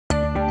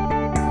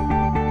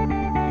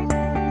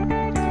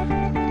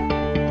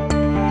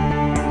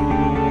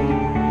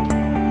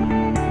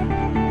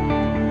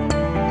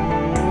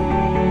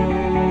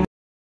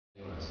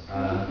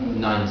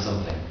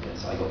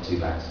2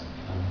 bags.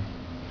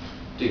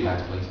 2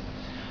 bags, please.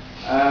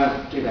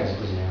 2 bags of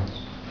Cuisenaire.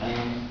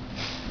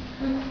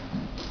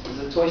 There's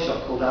a toy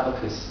shop called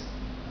Abacus.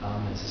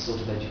 It's a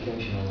sort of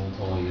educational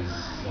toys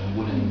and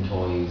wooden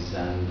toys,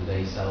 and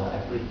they sell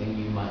everything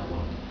you might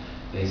want.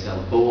 They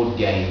sell board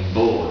game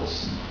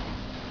boards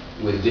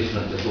with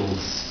different little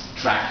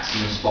tracks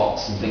and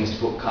spots and things to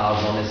put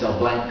cards on. They sell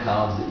blank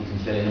cards that you can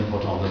fill in and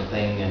put on the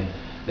thing, and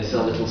they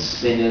sell little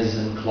spinners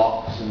and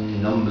clocks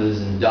and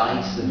numbers and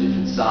dice of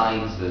different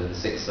sides, the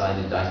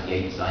 6-sided dice, the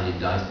 8-sided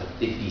dice, the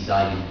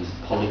 50-sided, this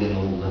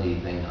polygonal bloody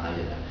thing, I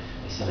don't know.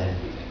 They sell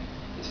everything.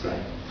 It's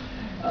great.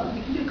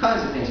 You can do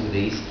kinds of things with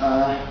these.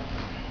 I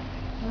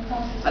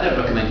don't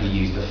recommend you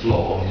use the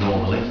floor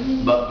normally,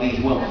 but these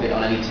won't fit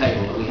on any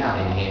table that we have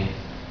in here.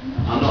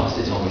 I'm not a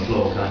sit on the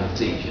floor kind of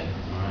teacher.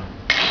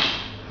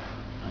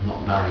 I'm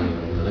not Mario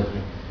in the living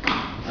room.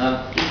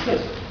 You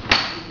could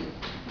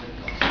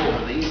 4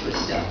 of these, but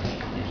still,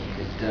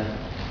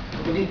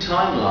 you could do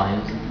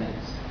timelines and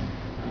things.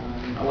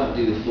 I won't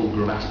do the full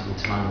grammatical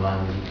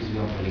timeline with you because we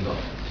haven't really got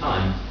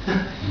time.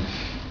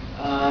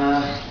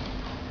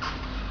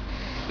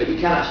 But you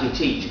can actually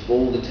teach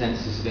all the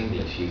tenses of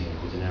English using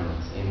Cuisenaire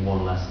in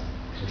one lesson,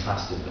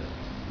 contrasted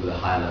with a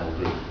higher level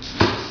group.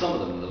 Some of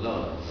them with a lower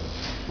level group.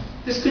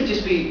 This could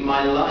just be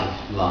my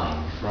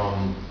lifeline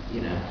from,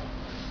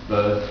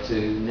 birth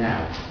to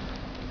now.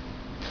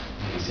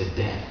 Maybe said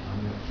death.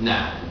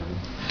 Now.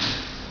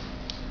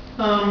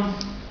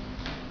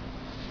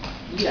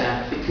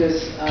 Yeah,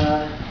 because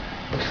I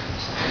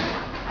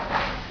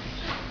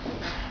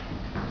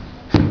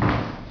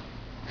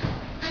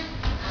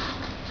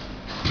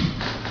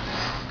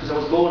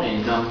was born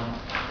in Nottingham,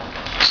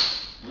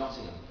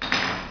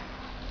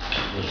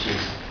 which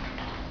is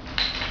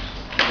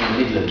in the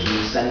Midlands, in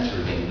the centre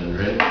of England,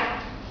 really.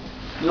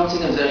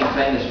 Nottingham's only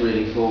famous,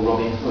 really, for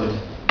Robin Hood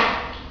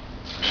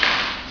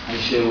and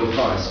Sherwood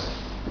Forest.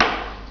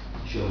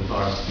 Sherwood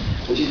Forest,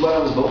 which is where I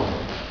was born.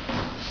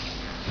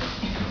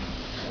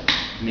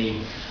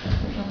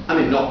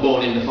 Not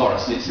born in the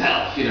forest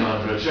itself,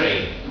 under a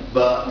tree,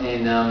 but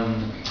in a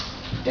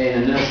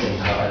nursing,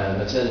 a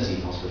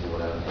maternity hospital, or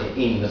whatever,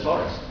 in the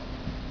forest.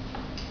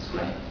 It's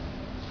great.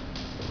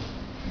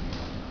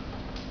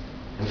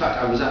 In fact,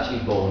 I was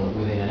actually born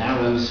within an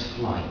arrow's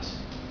flight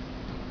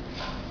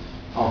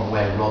of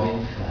where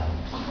Robin fell.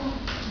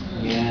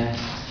 Yeah.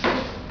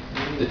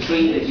 The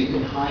tree that you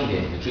can hide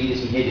in, the tree that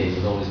he hid in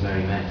with all his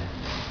merry men,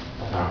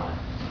 apparently,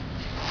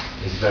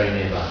 is very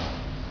nearby.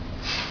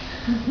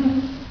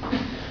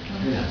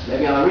 Who knows?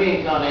 Maybe I'm a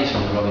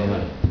reincarnation of Robin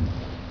Hood.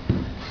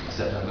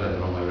 Except I've got it the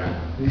wrong way around.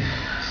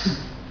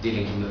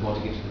 Dealing from the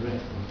Portuguese to the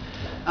Rift.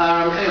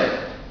 Anyway,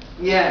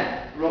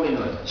 yeah, Robin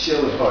Hood,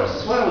 Sherwood Forest.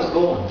 That's where I was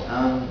born.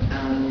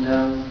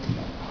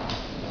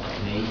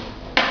 Me,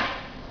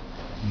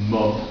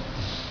 Mum,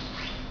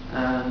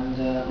 and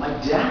my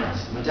dad.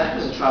 My dad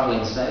was a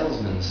travelling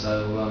salesman,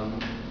 so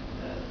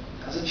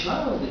as a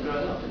child,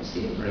 growing up, didn't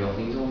see him very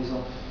often. He was always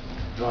off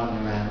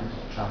driving around,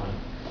 travelling.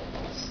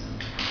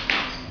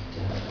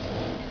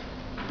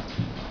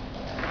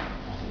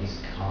 His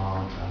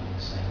car, travelling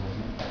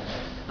salesman.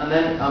 And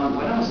then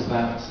when I was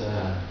about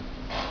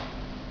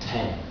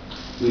 10,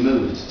 we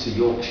moved to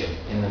Yorkshire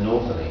in the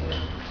north of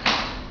England.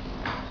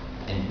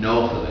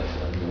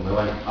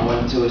 I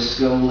went to a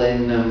school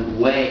in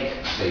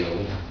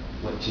Wakefield,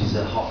 which is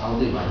a hot. I'll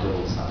do my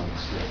double sound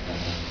script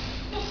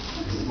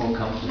because it's more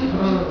comfortable.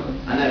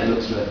 I know it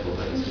looks dreadful,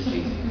 but it's just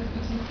easy.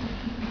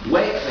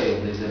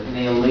 Wakefield is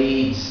near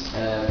Leeds,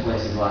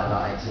 places like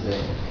that.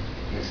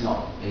 It's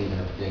not even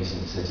a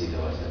decent city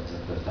though. It's a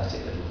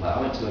pathetic little place. I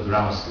went to a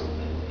grammar school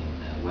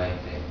in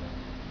Wakefield,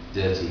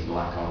 dirty,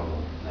 black,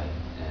 horrible thing,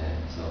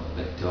 sort of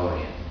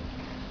Victorian,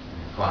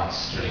 quite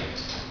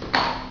strict.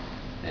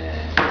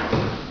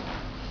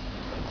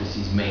 This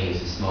is me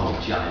as a small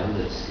child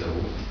at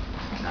school,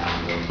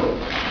 and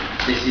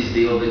this is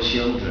the other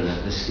children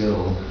at the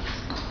school.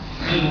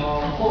 We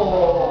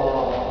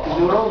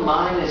were all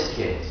minus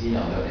kids,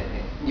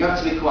 You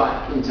had to be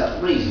quite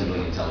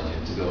reasonably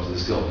intelligent to go to the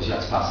school because you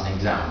had to pass an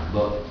exam,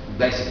 but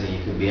basically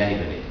you could be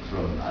anybody,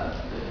 from a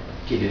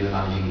kid of a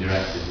managing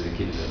director to the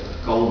kid of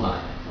a coal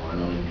miner or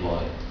an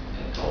unemployed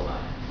coal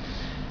miner.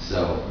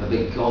 So the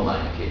big coal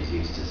miner kids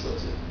used to sort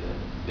of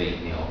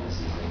beat me up. This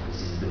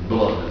is the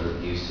blood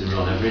that used to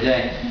run every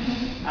day.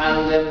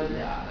 And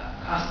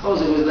I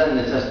suppose it was then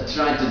that I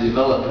tried to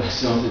develop a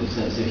sort of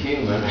sense of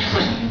humour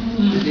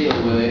to deal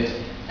with it.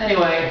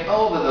 Anyway,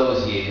 over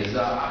those years,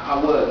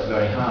 I worked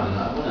very hard, and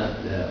I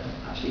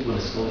actually won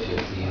a scholarship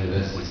to the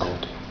university. So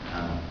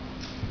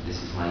this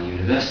is my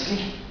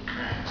university.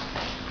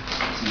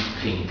 This is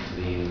pink for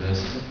the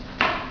university.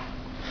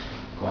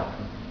 Quite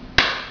cool.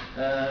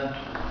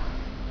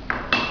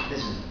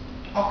 This is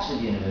Oxford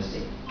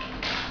University.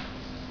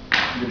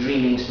 The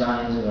Dreaming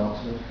Spines of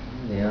Oxford.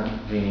 They are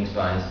Dreaming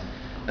Spines.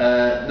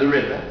 The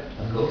river,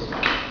 of course.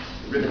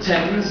 The River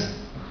Thames,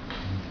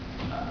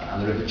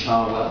 and the River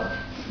Charwell,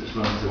 which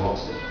runs through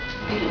Oxford.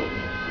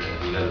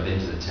 If you've ever been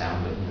to the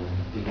town, but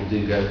people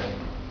do go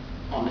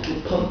on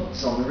little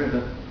punts on the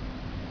river.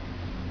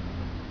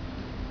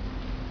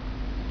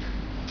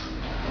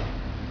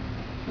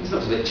 It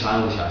looks a bit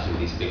childish actually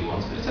with these big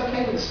ones, but it's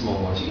okay with the small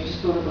ones. You can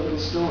just build up a little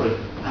story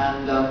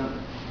and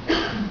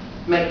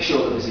make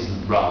sure that this is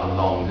rather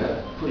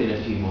longer, put in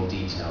a few more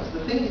details.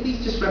 The thing is,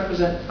 these just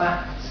represent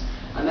facts,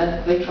 and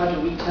then they try to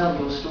retell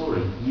your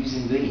story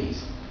using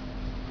these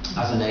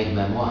as an aid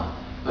memoir.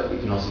 But you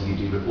can also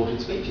do reported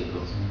speech, of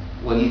course.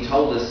 Well, you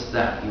told us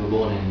that you were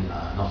born in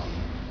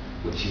Nottingham,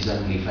 which is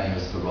only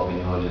famous for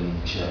Robin Hood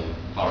and Sherwood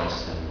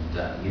Forest, and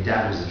your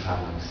dad was a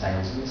travelling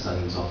salesman, so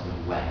he was often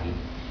away.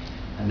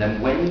 And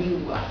then when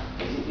you,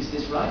 is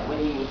this right,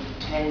 when you were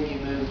 10 you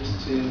moved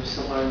to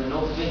somewhere in the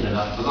north of England,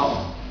 I've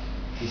forgotten.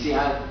 You see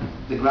how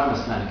the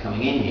grammar's kind of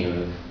coming in here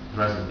of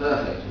present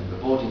perfect and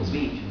reporting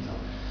speech and so on.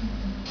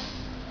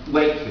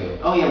 Wakefield,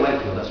 oh yeah,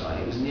 Wakefield, that's right,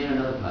 it was near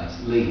another place,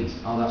 Leeds,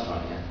 oh that's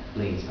right, yeah,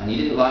 Leeds. And you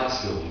didn't like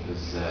school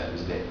because it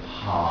was a bit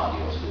hard,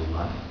 your school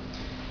life.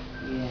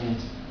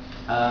 Yes.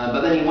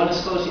 But then you won a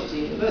scholarship to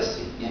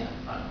university, yeah,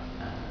 right,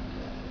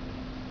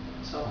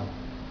 and so on.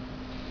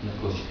 And of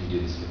course you can do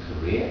this for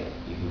career,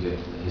 you can do it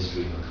for the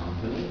history of a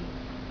company,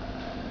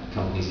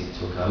 companies it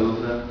took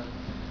over.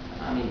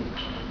 I mean,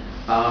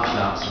 bar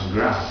charts and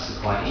graphs are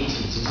quite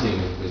easy to do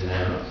with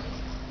Cuisenaire.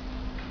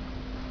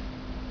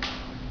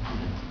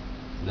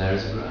 There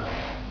is a graph.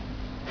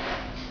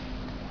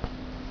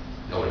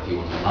 Or if you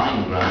want a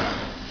line graph,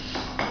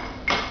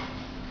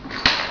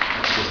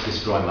 let's just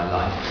destroy my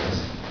life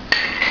first.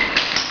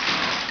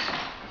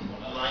 If you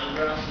want a line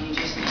graph, you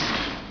just do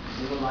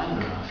a line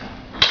graph.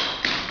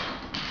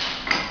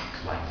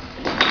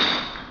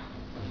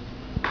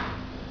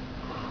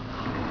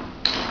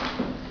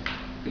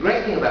 The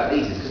great thing about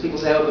these is, because people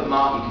say, oh, but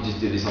Mark, you can just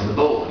do this on the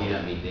board, you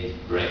don't need these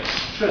bricks.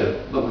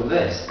 True, but with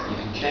this, you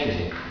can change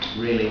it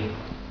really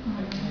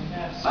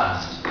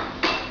fast.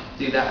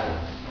 Do that one.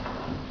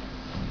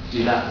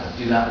 Do that one,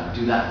 do that one,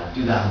 do that one,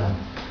 do that one.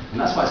 And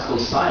that's why it's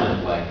called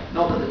silent way.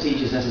 Not that the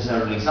teacher's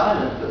necessarily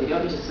silent, but they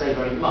don't need to say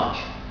very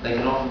much. They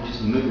can often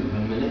just move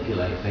and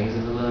manipulate things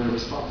and the learner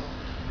responds.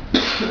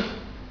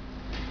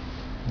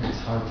 It's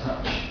high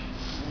touch.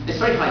 It's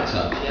very high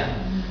touch,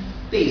 yeah.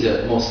 These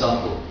are more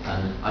subtle,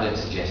 and I don't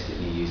suggest that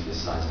you use this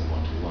size in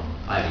one-to-one.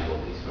 I only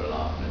bought these for a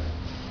laugh,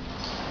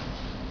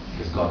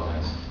 because God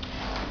knows,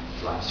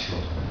 life's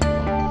short.